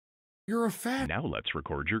You're a fat. Now let's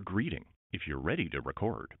record your greeting. If you're ready to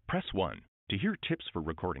record, press 1. To hear tips for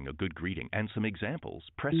recording a good greeting and some examples,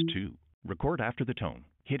 press 2. Record after the tone.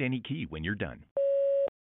 Hit any key when you're done.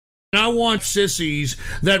 I want sissies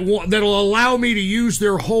that'll allow me to use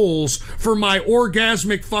their holes for my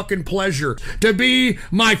orgasmic fucking pleasure, to be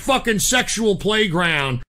my fucking sexual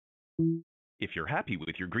playground. If you're happy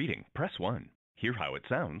with your greeting, press 1. Hear how it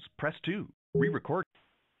sounds, press 2. Re-record.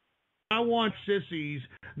 I want sissies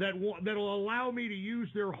that'll allow me to use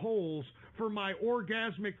their holes for my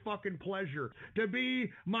orgasmic fucking pleasure, to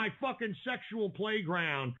be my fucking sexual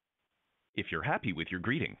playground. If you're happy with your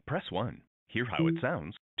greeting, press 1. Hear how it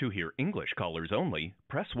sounds. To hear English callers only,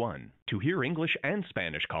 press 1. To hear English and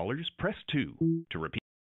Spanish callers, press 2. To repeat,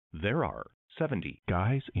 there are 70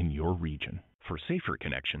 guys in your region. For safer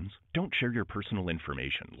connections, don't share your personal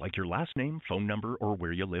information like your last name, phone number, or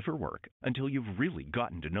where you live or work until you've really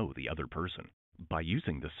gotten to know the other person. By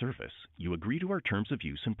using the service, you agree to our terms of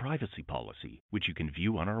use and privacy policy, which you can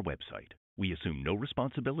view on our website. We assume no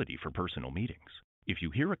responsibility for personal meetings. If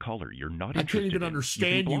you hear a caller you're not interested I can't even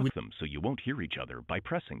understand you can block them so you won't hear each other by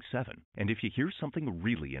pressing 7. And if you hear something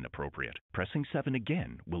really inappropriate, pressing 7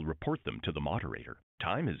 again will report them to the moderator.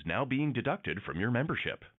 Time is now being deducted from your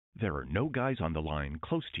membership. There are no guys on the line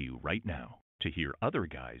close to you right now. To hear other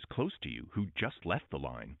guys close to you who just left the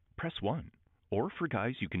line, press 1. Or for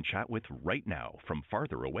guys you can chat with right now from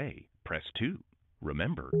farther away, press 2.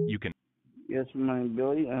 Remember, you can... Yes, my name is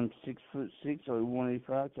Billy. I'm 6'6", or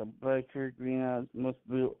 185. Got black hair, green eyes, must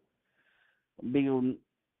be a big old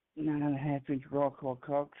 9.5-inch rock hard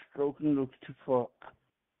cock, stroking, looks to fuck.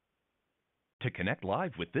 To connect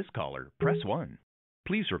live with this caller, press 1.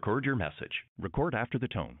 Please record your message. Record after the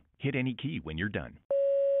tone. Hit any key when you're done.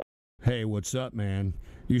 Hey, what's up, man?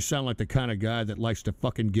 You sound like the kind of guy that likes to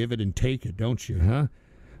fucking give it and take it, don't you, huh?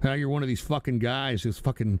 You're one of these fucking guys who's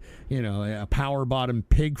fucking, a power bottom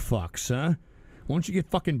pig fucks, huh? Why don't you get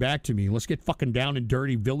fucking back to me? Let's get fucking down and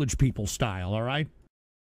dirty village people style, all right?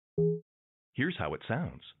 Here's how it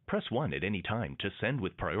sounds. Press 1 at any time to send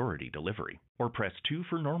with priority delivery, or press 2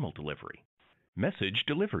 for normal delivery. Message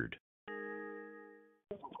delivered.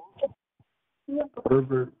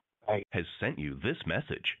 Herbert, has sent you this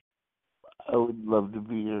message. I would love to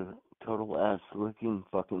be your total ass-licking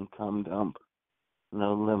fucking cum dump.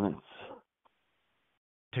 No limits.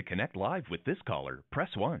 To connect live with this caller,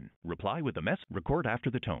 press 1. Reply with a message. Record after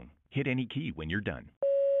the tone. Hit any key when you're done.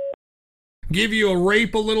 Give you a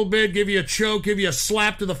rape a little bit, give you a choke, give you a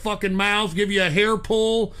slap to the fucking mouth, give you a hair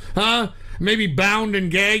pull, huh? Maybe bound and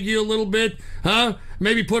gag you a little bit, huh?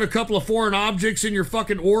 Maybe put a couple of foreign objects in your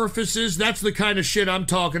fucking orifices. That's the kind of shit I'm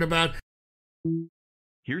talking about.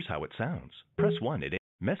 Here's how it sounds. Press 1 at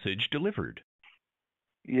message delivered.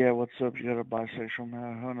 Yeah, what's up? You got a bisexual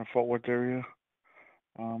man in the Fort Worth area.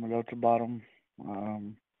 Low to bottom.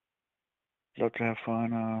 Love to have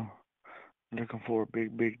fun. Looking for a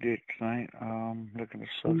big dick tonight. Looking to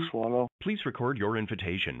suck, swallow. Please record your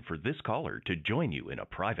invitation for this caller to join you in a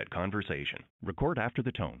private conversation. Record after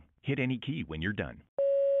the tone. Hit any key when you're done.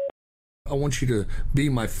 I want you to be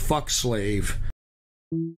my fuck slave.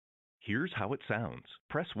 Here's how it sounds.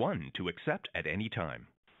 Press 1 to accept at any time.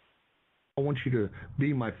 I want you to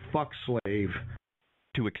be my fuck slave.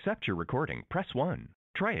 To accept your recording, press 1.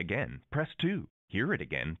 Try again, press 2. Hear it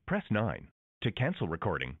again, press 9. To cancel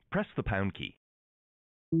recording, press the pound key.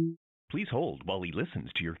 Please hold while he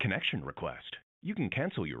listens to your connection request. You can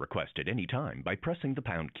cancel your request at any time by pressing the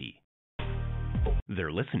pound key.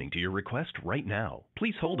 They're listening to your request right now.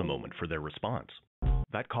 Please hold a moment for their response.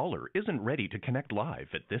 That caller isn't ready to connect live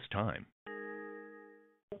at this time.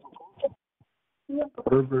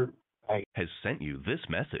 Herbert, has sent you this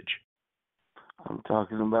message. I'm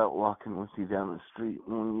talking about walking with you down the street.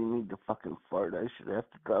 When you need to fucking fart, I should have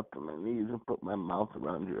to drop to my knees and put my mouth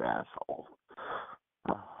around your asshole.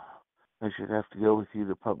 I should have to go with you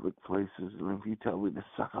to public places, and if you tell me to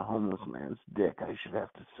suck a homeless man's dick, I should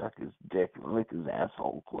have to suck his dick and lick his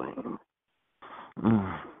asshole clean.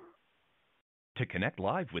 To connect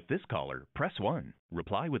live with this caller, press 1.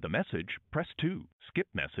 Reply with a message, press 2. Skip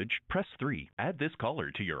message, press 3. Add this caller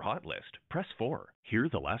to your hot list, press 4. Hear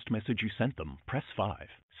the last message you sent them, press 5.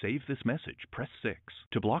 Save this message, press 6.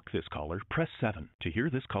 To block this caller, press 7. To hear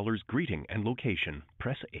this caller's greeting and location,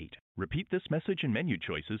 press 8. Repeat this message and menu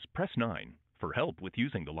choices, press 9. For help with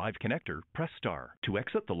using the live connector, press star. To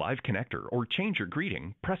exit the live connector or change your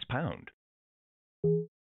greeting, press pound.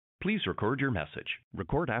 Please record your message.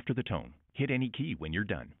 Record after the tone. Hit any key when you're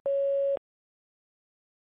done.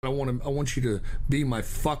 I want you to be my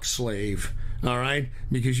fuck slave. All right,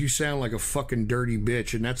 because you sound like a fucking dirty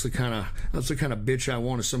bitch, and that's the kind of bitch I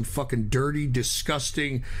want, is some fucking dirty,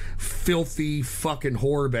 disgusting, filthy fucking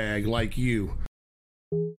whore bag like you.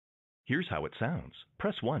 Here's how it sounds.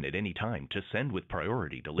 Press 1 at any time to send with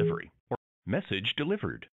priority delivery. Or message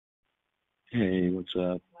delivered. Hey, what's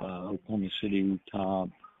up? Oklahoma City top.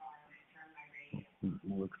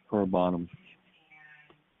 Look for a bottom.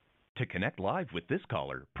 To connect live with this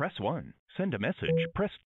caller, press 1. Send a message,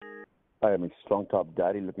 press. Hi, I'm a strong top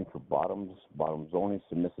daddy looking for bottoms. Bottoms only.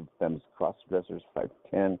 Submissive femmes cross dressers,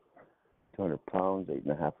 5'10", 200 pounds,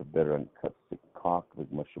 8.5 or better, uncut thick cock,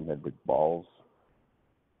 big mushroom head, big balls.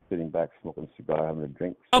 Sitting back, smoking a cigar, having a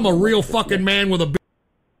drink. I'm a real fucking man with a...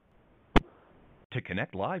 To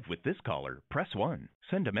connect live with this caller, press 1.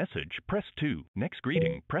 Send a message, press 2. Next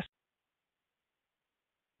greeting, press.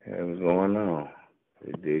 Hey, what's going on?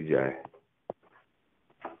 Hey, DJ.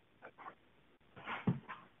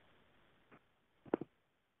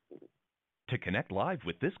 To connect live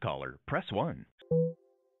with this caller, press 1.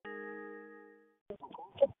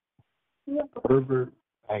 Herbert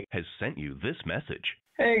Has sent you this message.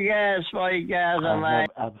 Hey guys, why you guys are I like?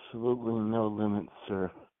 have absolutely no limits,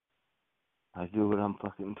 sir. I do what I'm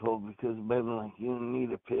fucking told because a baby like you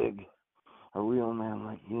need a pig. A real man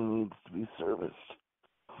like you needs to be serviced.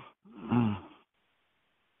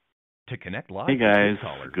 To connect live Hey with guys, this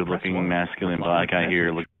caller, good-looking press 1. masculine Reply black with guy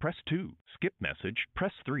here. message, press 2. Skip message,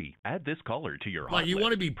 press 3. Add this caller to your hot Like you list.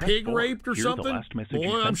 want to be Press pig 4. raped or Here's the something? last message Boy,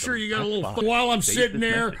 you I'm sent sure them. you got a Press little... 5. While I'm Save sitting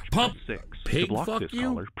this there, message. pump... Press 6. Pig To block fuck this you?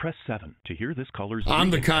 caller, press 7. To hear this caller's I'm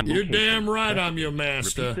the greeting kind... and You're location, damn right press I'm your 8.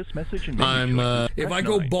 master. Repeat this message and menu I'm, choices. if Press I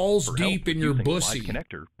go 9. balls For deep help in your using bussy... Live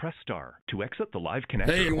connector, press star. To exit the live connector,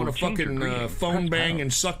 Hey, you want or to change your fucking greeting, phone press bang pound.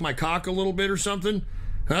 and suck my cock a little bit or something?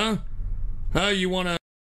 Huh? You want to...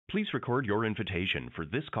 Please record your invitation for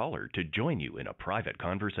this caller to join you in a private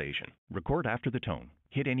conversation. Record after the tone.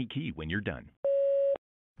 Hit any key when you're done.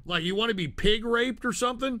 Like you want to be pig raped or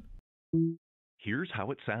something? Here's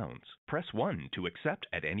how it sounds. Press 1 to accept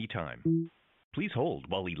at any time. Please hold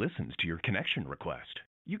while he listens to your connection request.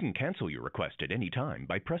 You can cancel your request at any time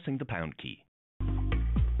by pressing the pound key.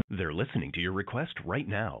 They're listening to your request right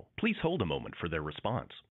now. Please hold a moment for their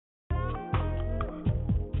response.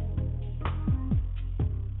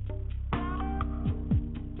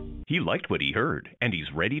 He liked what he heard, and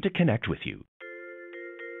he's ready to connect with you.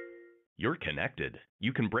 You're connected.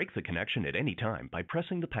 You can break the connection at any time by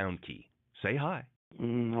pressing the pound key. Say hi. I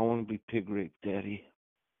want to be pig raped, Daddy.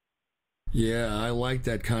 Yeah, I like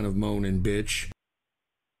that kind of moaning, bitch.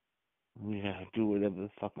 Yeah, do whatever the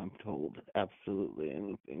fuck I'm told. Absolutely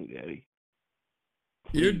anything, Daddy.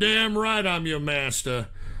 You're damn right I'm your master.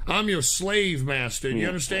 I'm your slave master. You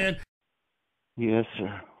understand? Yes,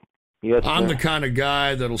 sir. Yes, I'm sir. the kind of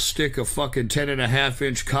guy that'll stick a fucking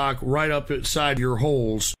 10.5-inch cock right up inside your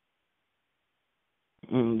holes.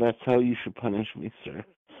 That's how you should punish me, sir.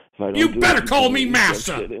 If I don't You do better it, call you me can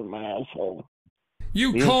master. shit in my asshole.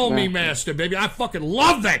 You Yes, call me master. master, baby. I fucking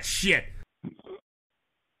love that shit.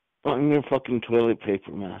 I'm your fucking toilet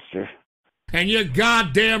paper master. And you're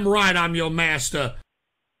goddamn right I'm your master.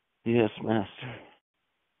 Yes, master.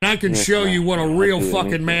 And I can Yes, show you what a master. I'll real do fucking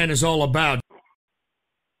anything. man is all about.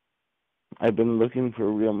 I've been looking for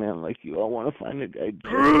a real man like you. I want to find a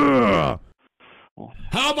guy.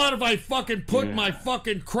 How about if I fucking put Yeah. my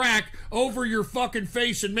fucking crack over your fucking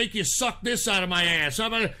face and make you suck this out of my ass? How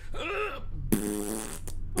about it?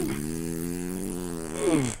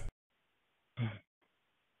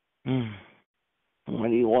 Why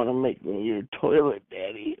do you want to make me your toilet,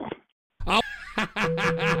 Daddy?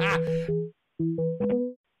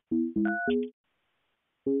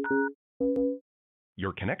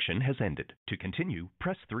 Your connection has ended. To continue,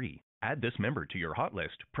 press 3. Add this member to your hot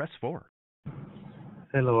list, press 4.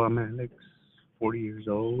 Hello, I'm Alex, 40 years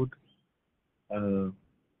old. I'm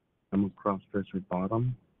a cross-dresser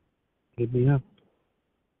bottom. Hit me up.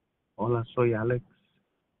 Hola, soy Alex.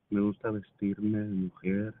 Me gusta vestirme de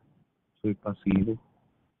mujer. Soy pasivo.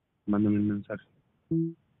 Mándame un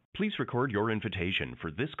mensaje. Please record your invitation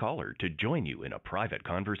for this caller to join you in a private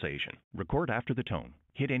conversation. Record after the tone.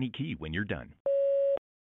 Hit any key when you're done.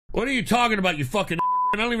 What are you talking about, you fucking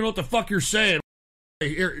immigrant? I don't even know what the fuck you're saying.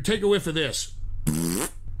 Hey, here, take a whiff of this.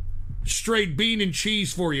 Straight bean and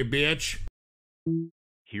cheese for you, bitch.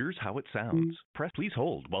 Here's how it sounds. Please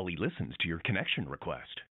hold while he listens to your connection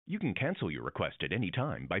request. You can cancel your request at any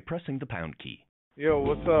time by pressing the pound key. Yo,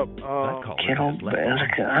 what's up? That caller Quiero has left.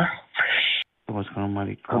 verga. What's going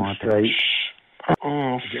on, Maricón? I'm straight. Get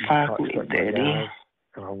my Fuck cock me, sucked by daddy. guys,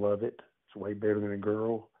 and I love it. It's way better than a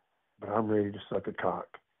girl, but I'm ready to suck a cock.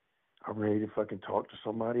 I'm ready to fucking talk to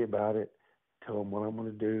somebody about it. tell them what I'm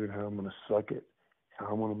going to do and how I'm going to suck it, how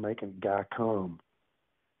I'm going to make a guy come.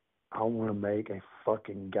 I want to make a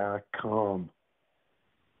fucking guy come.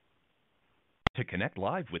 To connect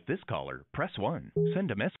live with this caller, press 1.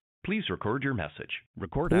 Send a message. Please record your message.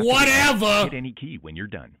 Record after Whatever! hit any key when you're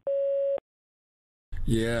done.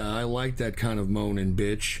 Yeah, I like that kind of moaning,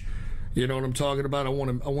 bitch. You know what I'm talking about? I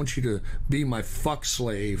want you to be my fuck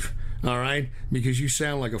slave, all right? Because you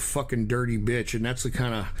sound like a fucking dirty bitch, and that's the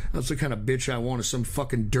kind of bitch I want, is some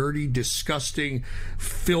fucking dirty, disgusting,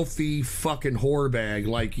 filthy fucking whore bag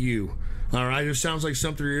like you. All right, it sounds like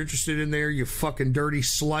something you're interested in there, you fucking dirty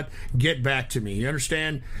slut. Get back to me, you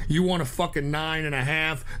understand? You want a fucking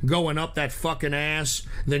 9.5 going up that fucking ass?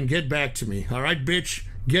 Then get back to me, all right, bitch?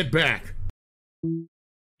 Get back.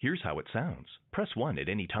 Here's how it sounds. Press 1 at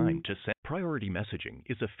any time to send. Priority messaging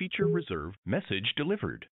is a feature reserved. Message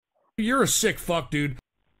delivered. You're a sick fuck, dude.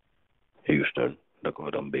 Houston, look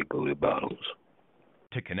at them big booty bottoms.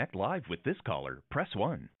 To connect live with this caller, press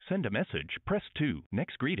 1. Send a message, press 2.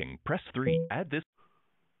 Next greeting, press 3. Add this.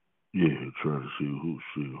 Yeah, trying to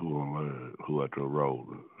see who on land, who at the road,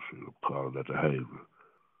 calling at the Haven.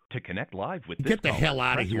 To connect live with this Get the caller, hell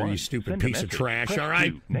out of press here, 1. you stupid Send a piece of message, trash, press all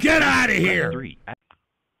right? 2. Next Get greeting, out of press here! 3.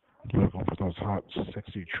 Looking for those hot,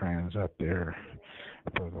 sexy trans out there,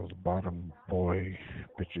 for those bottom boy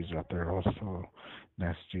bitches out there also.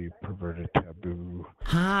 Nasty, perverted, taboo.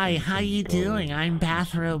 Hi, how you doing? I'm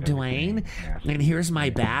Bathrobe Dwayne, and here's my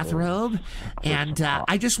bathrobe. And I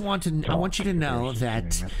want you to know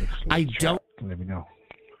that I don't. Let me know.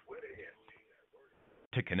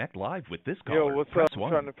 To connect live with this caller, what's press up?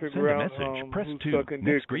 1. Trying to figure Send a out, message, press who's 2. sucking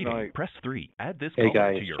Next dick greeting, tonight. press 3. Add this Hey, caller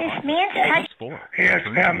guys. to your It's hot me, list. it's Press 4. Yes,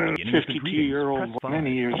 Return to I'm the a beginning of the greetings. 52-year-old Press 5.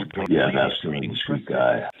 many years ago. Complete Yeah, previous that's the greetings. street Press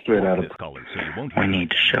guy. 6. Straight Block out of. this caller so you won't We hear need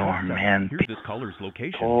to show Press our 7. man. Here's this caller's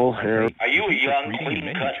location. Tall Press hair. 8. Are you a Repeat young, this greeting and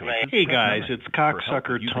menu clean-cut choices. man? Hey Press guys, 9. it's For help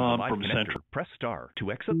cocksucker using the Tom live from connector, Central. press star.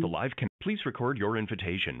 To exit the live please record your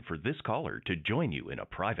invitation for this caller to join you in a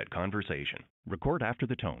private conversation. Record after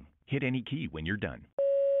the tone. Hit any key when you're done.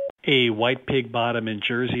 A white pig bottom in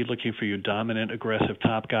Jersey looking for you dominant, aggressive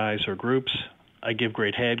top guys or groups. I give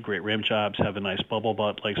great head, great rim jobs, have a nice bubble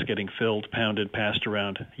butt, likes getting filled, pounded, passed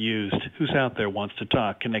around, used. Who's out there, wants to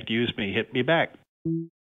talk? Connect, use me, hit me back.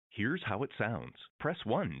 Here's how it sounds. Press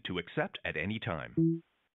 1 to accept at any time.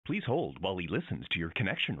 Please hold while he listens to your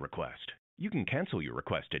connection request. You can cancel your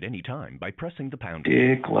request at any time by pressing the pound key.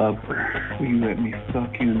 Dick lover, will you let me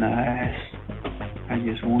fuck you in the ass? I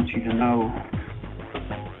just want you to know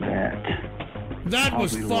that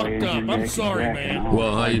was fucked up. I'm sorry, man.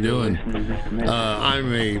 Well, how you doing?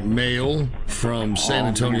 I'm a male from San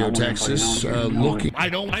Antonio, Texas. Looking.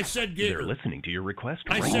 I said They're Gigger. listening to your request.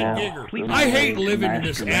 I right said now. Gigger. Please I hate living in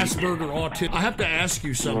this Asperger autism. I have to ask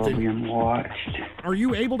you something. Are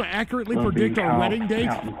you able to accurately predict our wedding date?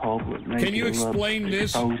 Can you explain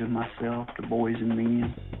this? Exposing myself to boys and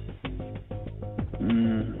men.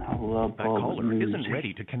 I love That caller isn't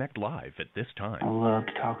ready to connect live at this I time. love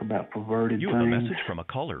to talk about perverted You have a things. message from a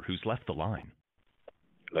caller who's left the line.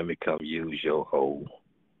 Let me come use your hole.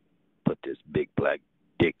 Put this big black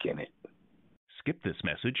dick in it. Skip this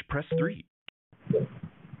message, press 3.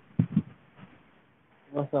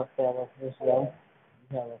 What's up, fellas? This show.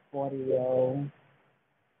 You have a 40-year-old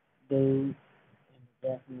dude in the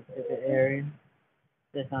Jackson, Mississippi area.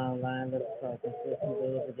 Just online looking for a consistent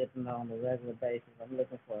dude to get to know on a regular basis. I'm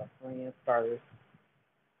looking for a friend first.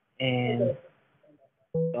 And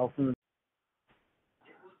go from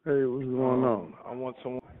Hey, what's going on? I want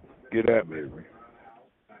someone to get at me.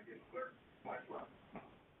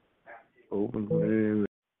 Open for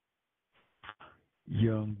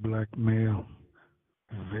Young black male,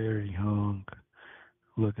 very hung,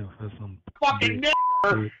 looking for some Fucking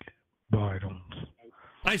big bottoms.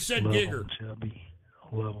 I said Love Gigger. 'em chubby,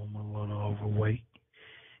 love 'em a little overweight,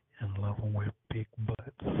 and love 'em with big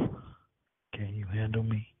butts. Can you handle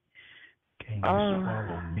me? Can you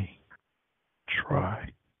swallow me? Try.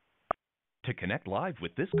 To connect live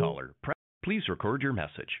with this caller, please record your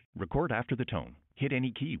message. Record after the tone. Hit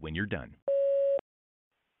any key when you're done.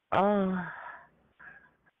 I'm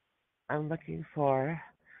looking for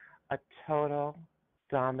a total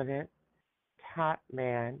dominant top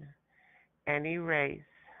man, any race,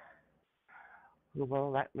 who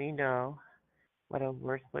will let me know what a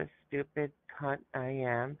worthless, stupid cunt I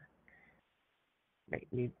am.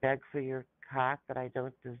 Make me beg for your cock that I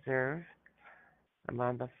don't deserve. I'm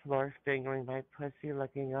on the floor fingering my pussy,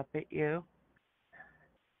 looking up at you.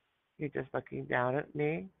 You're just looking down at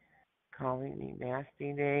me, calling me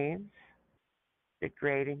nasty names,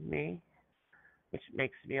 degrading me, which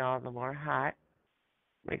makes me all the more hot,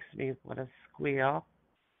 makes me want to squeal.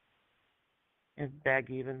 and beg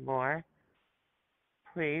even more.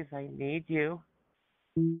 Please, I need you.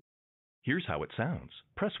 Here's how it sounds.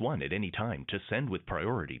 Press 1 at any time to send with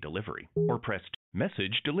priority delivery, or press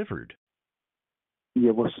message delivered.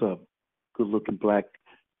 Yeah, what's up? Good looking black,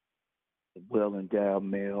 well endowed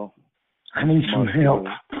male. I need some help.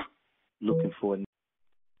 Looking for a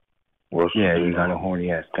What's yeah, you got a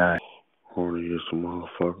horny ass guy. Horny as a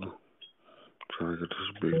motherfucker. Trying to get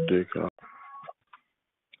this big dick out.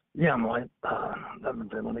 Yeah, I'm like, I've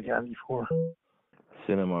been on the guy before.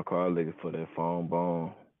 Sitting in my car looking for that phone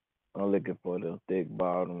bone. I'm looking for them thick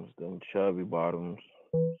bottoms, them chubby bottoms,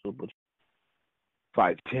 super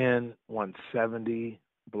 5'10", 170,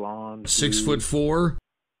 blonde. 6'4",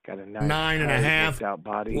 got a nice 9.5. worked out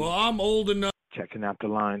body. Well, I'm old enough. Checking out the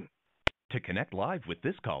line. To connect live with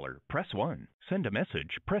this caller, press 1. Send a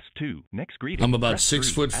message, press 2. Next greeting. I'm about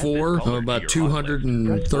 6'4". I'm about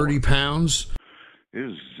 230 pounds. This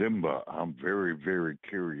is Zimba. I'm very, very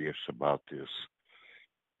curious about this.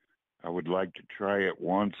 I would like to try it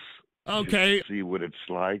once. Okay. Just to see what it's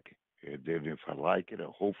like. And then if I like it,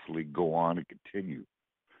 I'll hopefully go on and continue.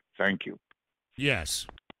 Thank you. Yes.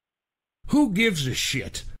 Who gives a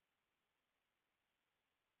shit?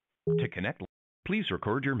 To connect, please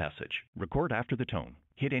record your message. Record after the tone.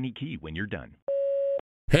 Hit any key when you're done.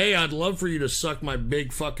 Hey, I'd love for you to suck my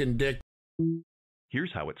big fucking dick.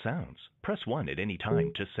 Here's how it sounds. Press 1 at any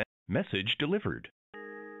time to send message delivered.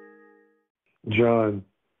 John.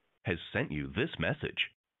 Has sent you this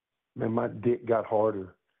message. Man, my dick got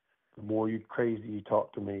harder. The more crazy you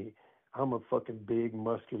talk to me. I'm a fucking big,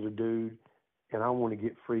 muscular dude, and I want to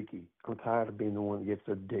get freaky. I'm tired of being the one that gets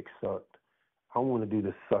their dick sucked. I want to do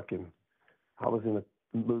the sucking. I was in a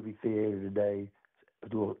movie theater today,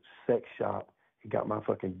 a little sex shop, and got my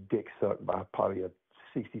fucking dick sucked by probably a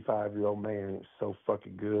 65-year-old man. It was so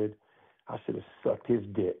fucking good. I should have sucked his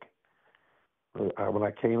dick. When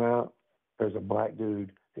I came out, there's a black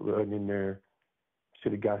dude that wasn't in there.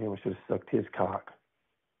 Should have got him. I should have sucked his cock.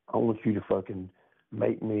 I want you to fucking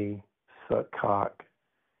make me suck cock.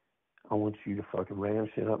 I want you to fucking ram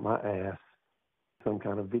shit up my ass. Some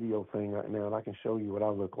kind of video thing right now, and I can show you what I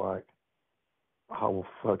look like. I will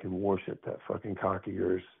fucking worship that fucking cock of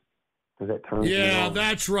yours. Does that turn me on?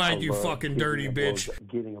 That's right, you fucking dirty bitch.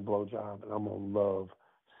 Getting a blowjob, and I'm gonna love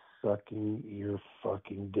sucking your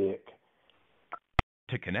fucking dick.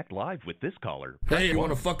 To connect live with this caller, hey, you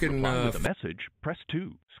want to fucking reply with a message? Press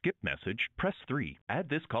 2. Skip message. Press 3. Add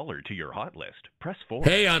this caller to your hot list. Press 4.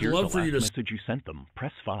 Hey, I'd Here's love the for you last to message you sent them.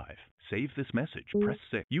 Press 5. Save this message. Press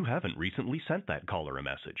 6. You haven't recently sent that caller a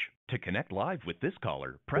message. To connect live with this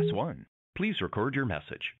caller, press 1. Please record your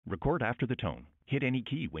message. Record after the tone. Hit any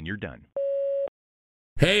key when you're done.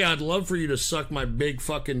 Hey, I'd love for you to suck my big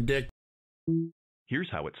fucking dick. Here's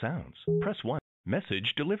how it sounds. Press 1.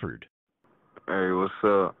 Message delivered. Hey, what's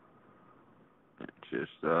up?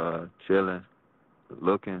 Just chilling,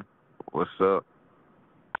 looking. What's up?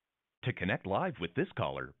 To connect live with this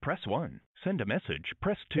caller, press 1. Send a message,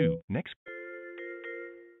 press 2. Next.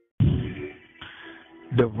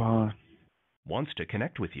 Devon. Wants to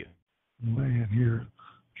connect with you. Laying here,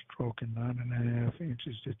 stroking 9.5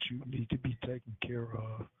 inches that you need to be taken care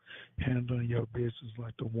of. Handling your business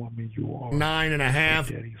like the woman you are. 9.5.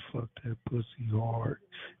 Daddy fucked that pussy hard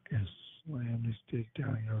and slam this dick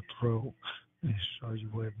down your throat and show you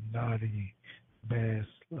what naughty, bad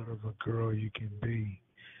slut of a girl you can be.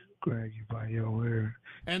 Grab you by your hair.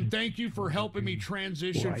 And thank you for helping me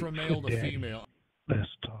transition from male to female. Let's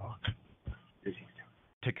talk.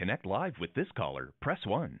 To connect live with this caller, press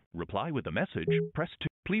 1. Reply with a message, press 2.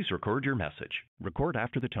 Please record your message. Record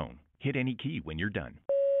after the tone. Hit any key when you're done.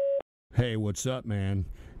 Hey, what's up, man?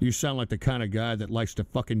 You sound like the kind of guy that likes to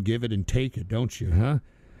fucking give it and take it, don't you, huh?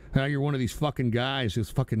 You're one of these fucking guys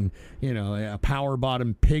who's fucking, a power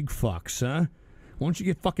bottom pig fucks, huh? Why don't you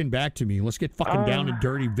get fucking back to me? Let's get fucking down and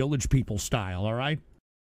dirty village people style, all right?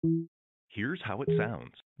 Here's how it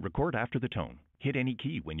sounds. Record after the tone. Hit any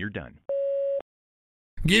key when you're done.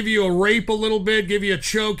 Give you a rape a little bit, give you a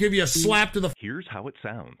choke, give you a slap to the... Here's how it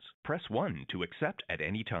sounds. Press 1 to accept at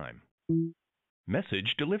any time.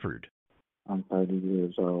 Message delivered. I'm 30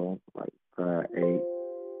 years old, like 5'8".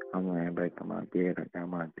 I'm laying back in my bed. I got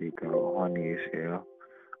my dick all horny as hell.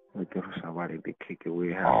 Looking for somebody to kick it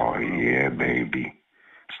with. Oh, yeah, baby.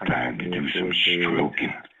 It's time to do some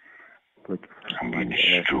stroking. I'm going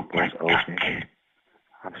to stroke my cock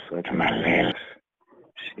to my left.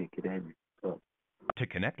 Shake it at me. To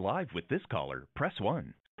connect live with this caller, press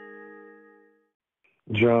 1.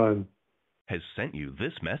 John. Has sent you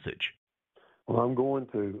this message. Well, I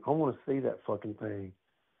want to see that fucking thing.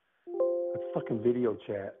 Let's fucking video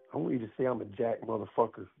chat. I want you to see I'm a jack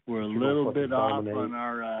motherfucker. We're a You're little gonna fucking bit off dominate, on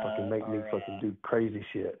our fucking make me fucking do crazy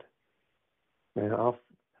shit. Man, I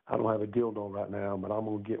don't have a dildo right now, but I'm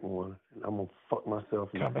gonna get one, and I'm gonna fuck myself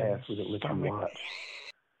in the ass with it and let you watch.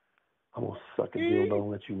 I'm gonna suck a dildo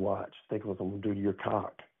and let you watch. Think of what I'm gonna do to your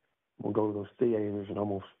cock. I'm gonna go to those theaters and I'm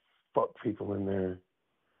gonna fuck people in there.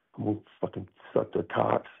 I'm gonna fucking suck their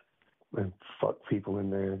cocks and fuck people in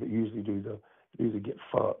there that usually get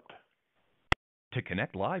fucked. To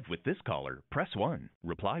connect live with this caller, press 1.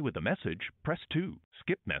 Reply with a message, press 2.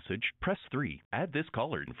 Skip message, press 3. Add this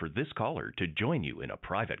caller for this caller to join you in a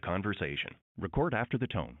private conversation. Record after the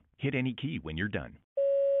tone. Hit any key when you're done.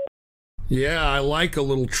 Yeah, I like a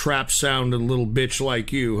little trap sounding little bitch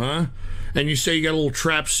like you, huh? And you say you got a little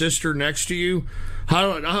trap sister next to you?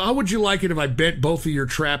 How would you like it if I bent both of your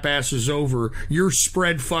trap asses over, your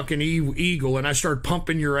spread fucking eagle, and I start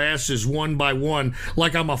pumping your asses one by one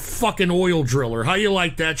like I'm a fucking oil driller? How you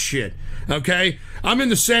like that shit? Okay? I'm in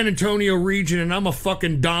the San Antonio region and I'm a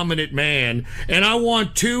fucking dominant man, and I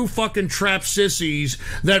want 2 fucking trap sissies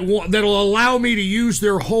that'll allow me to use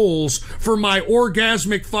their holes for my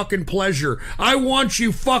orgasmic fucking pleasure. I want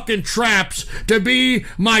you fucking traps to be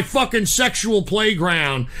my fucking sexual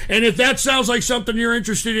playground. And if that sounds like something you're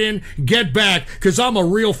interested in, get back, because I'm a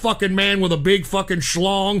real fucking man with a big fucking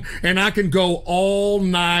schlong, and I can go all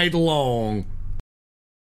night long.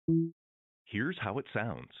 Here's how it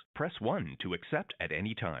sounds. Press 1 to accept at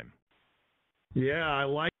any time. Yeah, I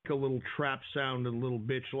like a little trap sounding little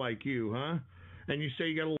bitch like you, huh? And you say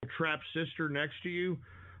you got a little trap sister next to you?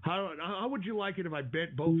 How would you like it if I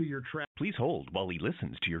bent both of your traps? Please hold while he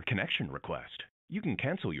listens to your connection request. You can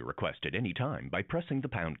cancel your request at any time by pressing the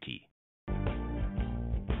pound key.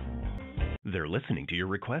 They're listening to your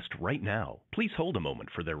request right now. Please hold a moment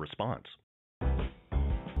for their response. I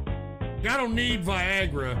don't need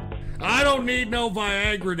Viagra. I don't need no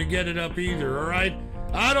Viagra to get it up either, all right?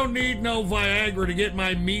 I don't need no Viagra to get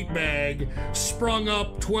my meat bag sprung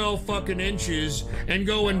up 12 fucking inches and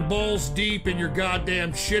going balls deep in your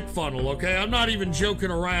goddamn shit funnel, okay? I'm not even joking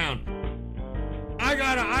around. I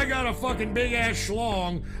got a fucking big ass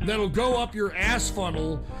schlong that'll go up your ass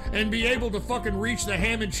funnel and be able to fucking reach the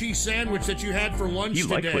ham and cheese sandwich that you had for lunch He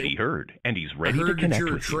today. liked what he heard, and he's ready I heard to connect that you're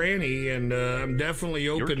a with you. tranny, and I'm definitely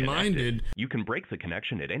You're open-minded. connected. You can break the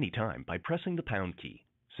connection at any time by pressing the pound key.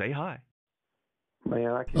 Say hi.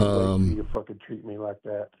 Man, I can't wait for you to fucking treat me like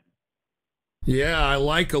that. Yeah, I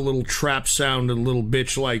like a little trap sounding little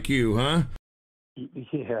bitch like you, huh?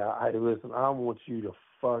 Yeah, listen, I want you to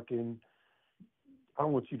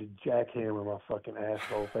jackhammer my fucking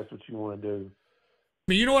asshole if that's what you want to do.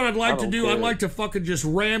 But you know what I'd like to do? care. I'd like to fucking just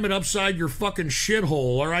ram it upside your fucking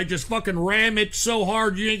shithole, all right? Just fucking ram it so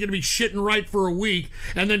hard you ain't gonna be shitting right for a week,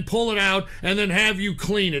 and then pull it out, and then have you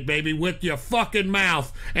clean it, baby, with your fucking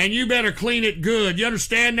mouth. And you better clean it good. You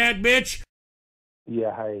understand that, bitch?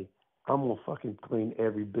 Yeah, hey, I'm gonna fucking clean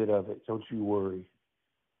every bit of it. Don't you worry.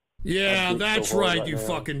 Yeah, that's right, you now.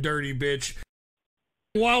 fucking dirty bitch.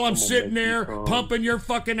 While I'm sitting there pumping your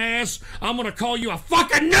fucking ass, I'm gonna call you a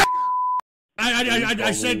fucking nut.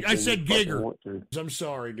 I said gigger. I'm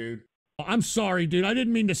sorry, dude. I'm sorry, dude. I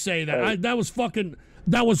didn't mean to say that. Hey. That was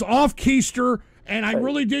off keister, and I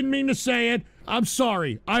really didn't mean to say it. I'm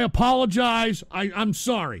sorry. I apologize. I'm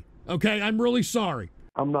sorry. Okay, I'm really sorry.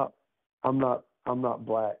 I'm not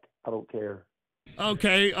black. I don't care.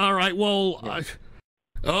 Okay, all right. Well,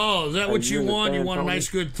 oh, is that what you want? You want a nice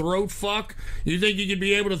good throat fuck? You think you could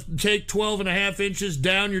be able to take 12.5 inches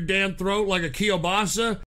down your damn throat like a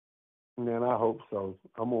kielbasa? Man, I hope so.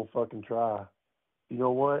 I'm gonna fucking try. You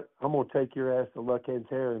know what? I'm gonna take your ass to La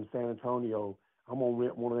Cantera in San Antonio. I'm gonna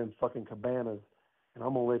rent one of them fucking cabanas, and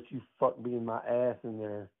I'm gonna let you fuck me in my ass in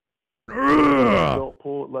there. Don't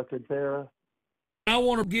pull at La Cantera. I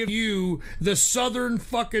want to give you the southern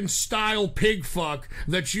fucking style pig fuck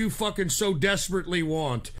that you fucking so desperately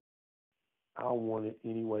want. I want it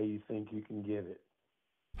any way you think you can give it.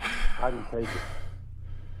 I can take it.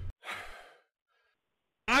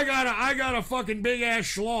 I got a fucking big ass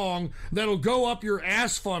schlong that'll go up your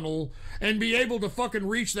ass funnel and be able to fucking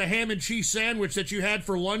reach the ham and cheese sandwich that you had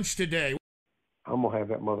for lunch today. I'm gonna have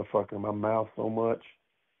that motherfucker in my mouth so much,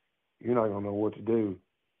 you're not gonna know what to do.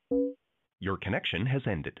 Your connection has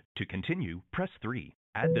ended. To continue, press 3.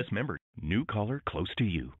 Add this member. New caller close to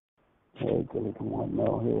you. Hey, Billy from One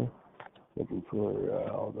Mile here. Looking for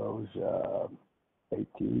all those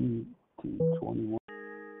 18 to 21.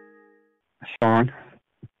 Sean.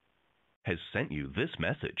 Has sent you this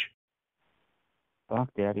message. Fuck,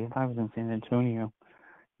 Daddy. If I was in San Antonio,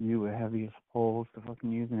 you would have these poles to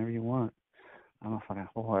fucking use whenever you want. I'm a fucking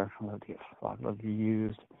whore. I love to get fucked. I love to be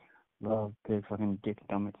used. love big fucking dick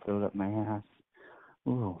stomach filled up my ass.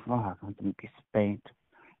 Ooh, fuck, I can be spanked,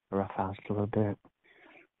 roughhoused a little bit.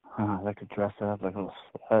 I like to dress up like a little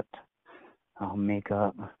slut.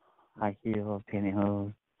 Makeup, high heels,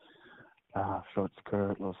 pantyhose, short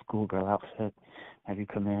skirt, little schoolgirl outfit. Have you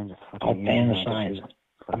come in, just fucking... I'll fantasize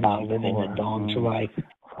about living a dog's life.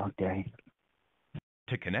 Fuck day.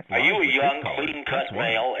 To connect Are you live a with young, this caller, clean-cut press 1.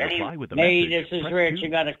 male? Reply with a Hey, message, this is press Rich. 2.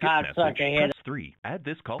 You got a Skip message, cocksucker head. press 3. Add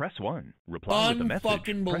this call, press 1. Reply with a message,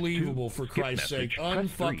 Unfucking press 2. believable, for Skip Christ's message, sake.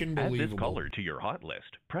 press 3. Unfucking Add this believable. caller to your hot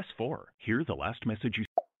list, press 4. Hear the last message you